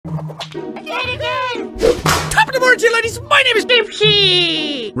ladies, my name is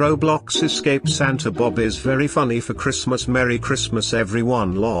Dipsy! Roblox Escape Santa Bob is very funny for Christmas. Merry Christmas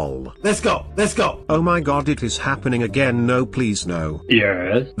everyone, lol. Let's go. Oh my god, it is happening again. No, please no.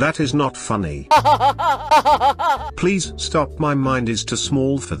 Yes? That is not funny. Please stop, my mind is too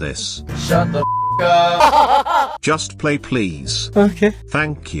small for this. Shut the up. Just play please. Okay.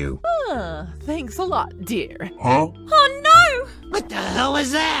 Thank you. Thanks a lot, dear. Huh? Oh no! What the hell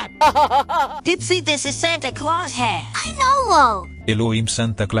is that? Dipsy, this is Santa Claus hat. I know. Elohim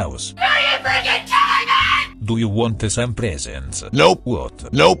Santa Claus. Are you freaking kidding me? Do you want some presents? Nope.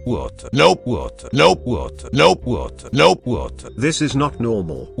 What? Nope. What? Nope. What? Nope. What? Nope. What? Nope. What? This is not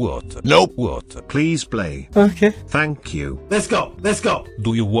normal. What? Nope. What? Please play. Okay. Thank you. Let's go.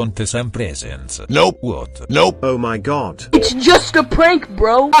 Do you want some presents? Nope. What? Nope. Oh my god. It's just a prank,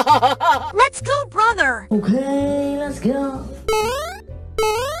 bro! Let's go, brother. Okay, let's go.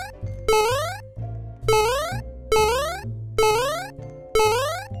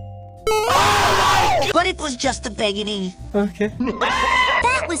 But it was just a beginning. Okay.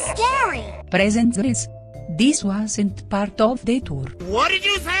 That was scary. Present this. This wasn't part of the tour. What did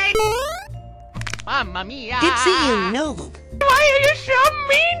you say? Mamma mia! Dipsy, you know. Why are you so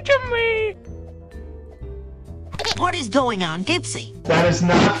mean to me? What is going on, Dipsy? That is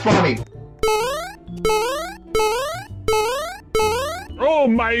not funny. Oh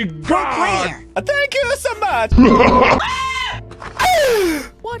my Pro player. Thank you so much!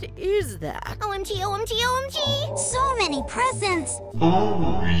 What is that? OMG, OMG, OMG. So many presents.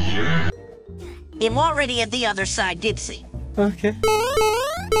 I'm already at the other side, Dipsy. Okay.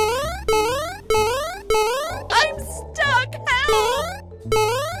 I'm stuck! Help!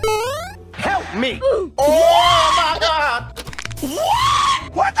 Help me! Oh my god!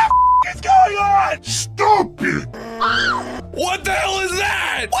 What the f is going on? Stop it! What the hell is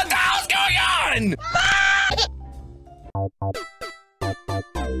that? What the hell is going on?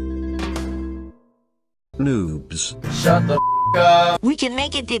 Noobs. Shut the up. We can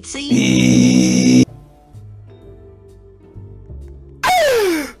make it, Dipsy.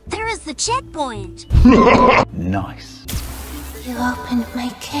 There is the checkpoint. Nice. You opened my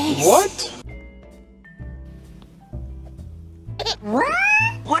case. What?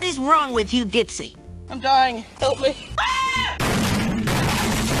 What is wrong with you, Dipsy? I'm dying. Help me.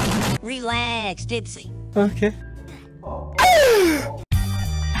 Relax, Dipsy. Okay.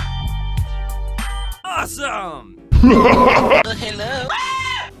 Awesome! Hello?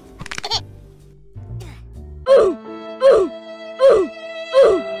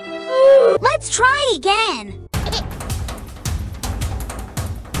 Let's try again.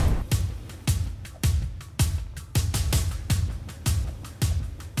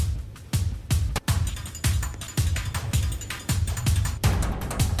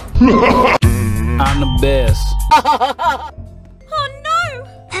 I'm the best. Oh no!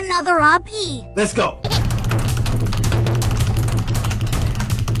 Another Obby. Let's go.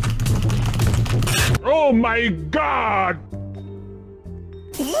 Oh my god!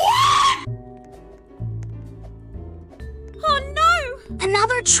 Oh no!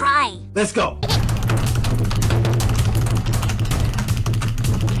 Another try. Let's go.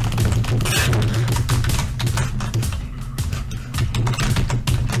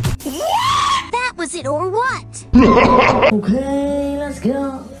 That was it or what? Okay, let's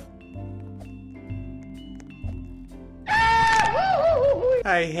go.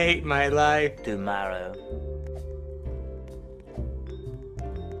 I hate my life. Tomorrow.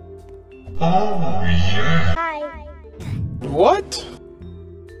 Hi. What?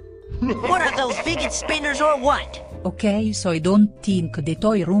 What are those bigot spinners or what? Okay, so I don't think the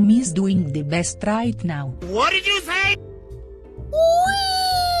toy room is doing the best right now. What did you say?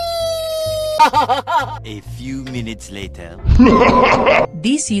 A few minutes later.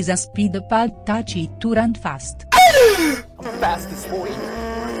 This is a speed pad, touch it to run fast. I'm fastest boy.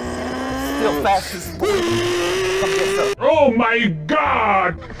 Still fastest boy. Come get some. Oh my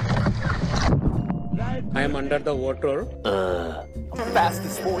god! I am under the water. I'm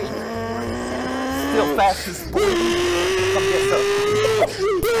fastest boy. Still fastest boy. Come get some. I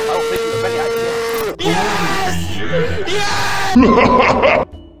don't think you have any idea. Yes! Yes!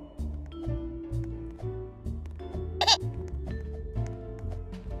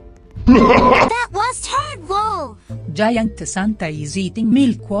 That was terrible. Giant Santa is eating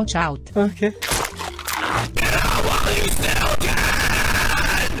milk, watch out. Okay.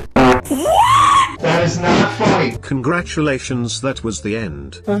 That is not funny. Congratulations, that was the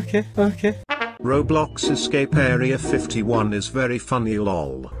end. Okay. Okay. Roblox Escape Area 51 is very funny,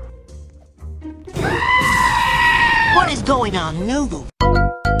 lol. What is going on, Noodle?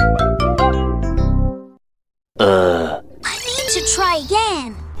 try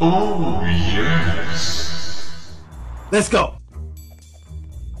again. Oh, yes. Let's go.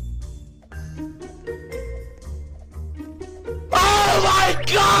 Oh my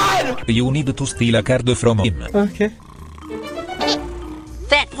god! You need to steal a card from him. Okay.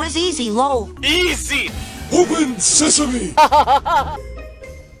 That was easy, lol. Easy! Open sesame!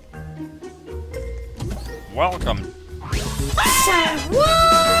 Welcome.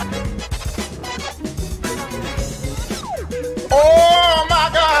 Oh my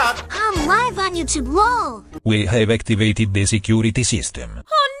god! I'm live on YouTube, lol. We have activated the security system.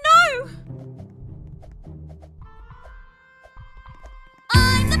 Oh no!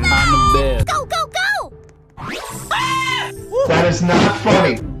 I'm the best. Go, go, go! That is not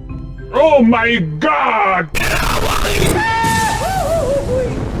funny. Oh my god!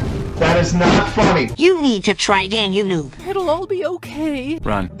 That is not funny. You need to try again, you noob. It'll all be okay.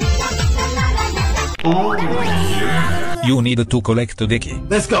 Run. Oh, yeah. You need to collect the key.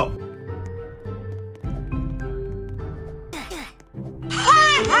 Let's go.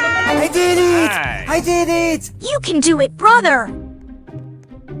 I did it! Nice. I did it! You can do it, brother.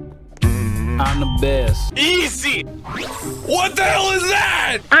 I'm the best. Easy! What the hell is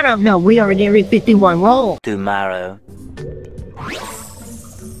that? I don't know, we are in Area 51 roll. Tomorrow.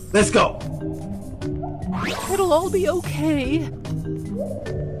 Let's go. It'll all be okay.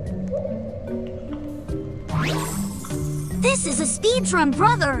 This is a speedrun,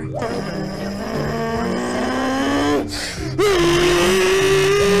 brother.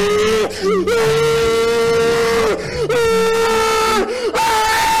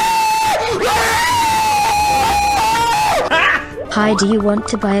 Hi, do you want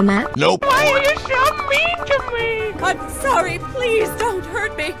to buy a map? Nope. Why are you so mean to me? I'm sorry, please don't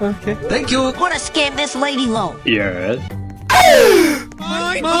hurt me. Okay. Thank you. Wanna scam this lady low? Yes.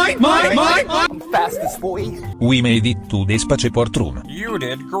 Mine! I'm fastest boy. We made it to the spaceport room. You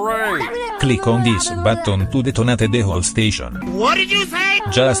did great. Click on this button to detonate the whole station. What did you say?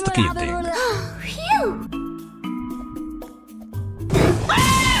 Just kidding. Phew.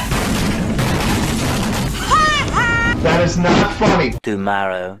 That is not funny.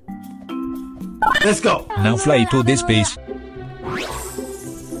 Tomorrow. Let's go. Now fly to the space.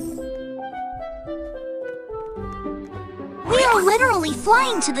 We are literally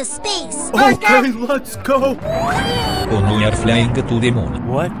flying to the space. Okay, let's go. Oh, we are flying to the moon.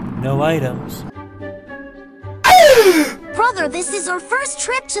 What? No items. Brother, this is our first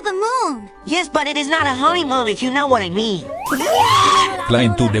trip to the moon. Yes, but it is not a honeymoon if you know what I mean.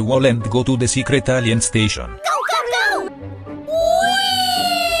 Climb to the wall and go to the secret alien station. Go, go, go!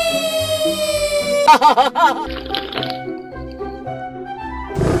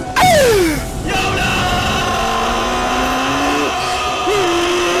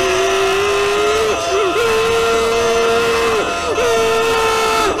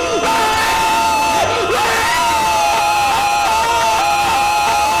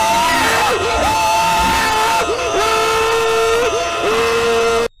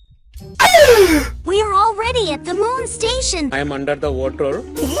 We are already at the moon station. I am under the water.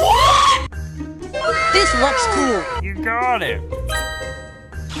 This looks cool. You got it.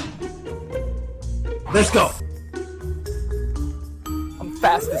 Let's go. I'm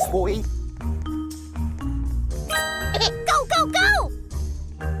fastest boy. Go, go, go!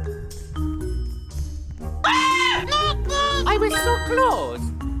 I was so close.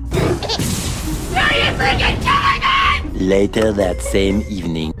 Later that same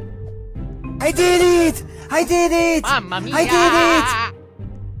evening. I did it! I did it! Mamma mia! I did it!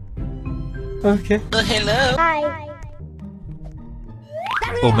 Okay. Hello. Hi.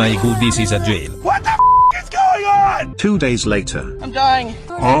 Oh my god, this is a jail. What the is going on? 2 days later. I'm dying.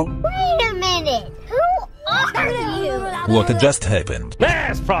 Huh? Wait a minute. Who are you? What just happened?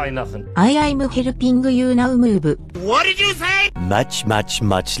 That's probably nothing. I am helping you now move. What did you say? Much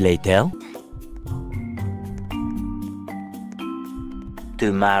later.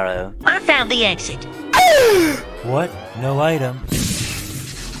 Tomorrow. I found the exit. What? No items.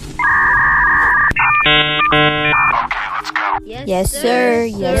 Yes, sir.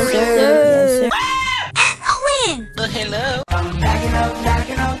 Yes, sir. Win! Hello.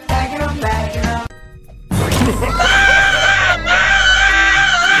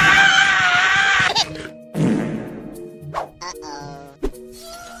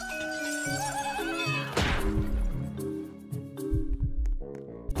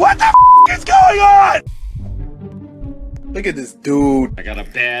 What the is going on? Look at this dude. I got a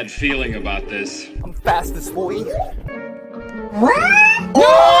bad feeling about this. I'm fastest boy.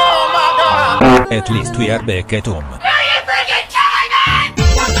 At least we are back at home.